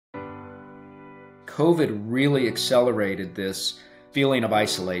COVID really accelerated this feeling of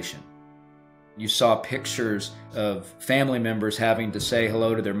isolation. You saw pictures of family members having to say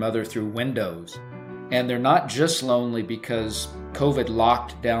hello to their mother through windows. And they're not just lonely because COVID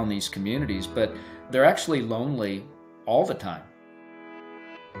locked down these communities, but they're actually lonely all the time.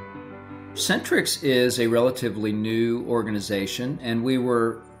 Sentrics is a relatively new organization, and we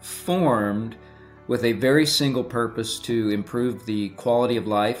were formed with a very single purpose to improve the quality of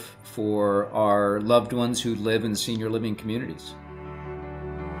life for our loved ones who live in senior living communities.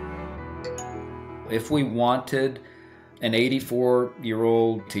 If we wanted an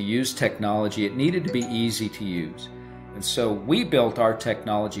 84-year-old to use technology, it needed to be easy to use. And so we built our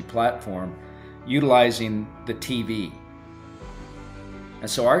technology platform utilizing the TV. And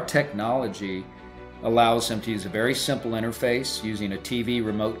so our technology allows them to use a very simple interface using a TV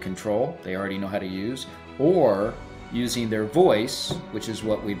remote control they already know how to use, or using their voice, which is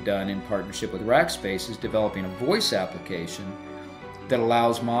what we've done in partnership with Rackspace, is developing a voice application that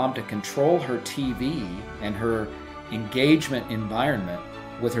allows mom to control her TV and her engagement environment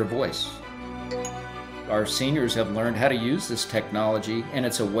with her voice. Our seniors have learned how to use this technology, and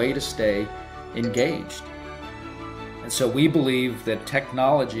it's a way to stay engaged. And so we believe that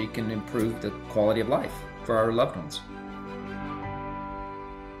technology can improve the quality of life for our loved ones.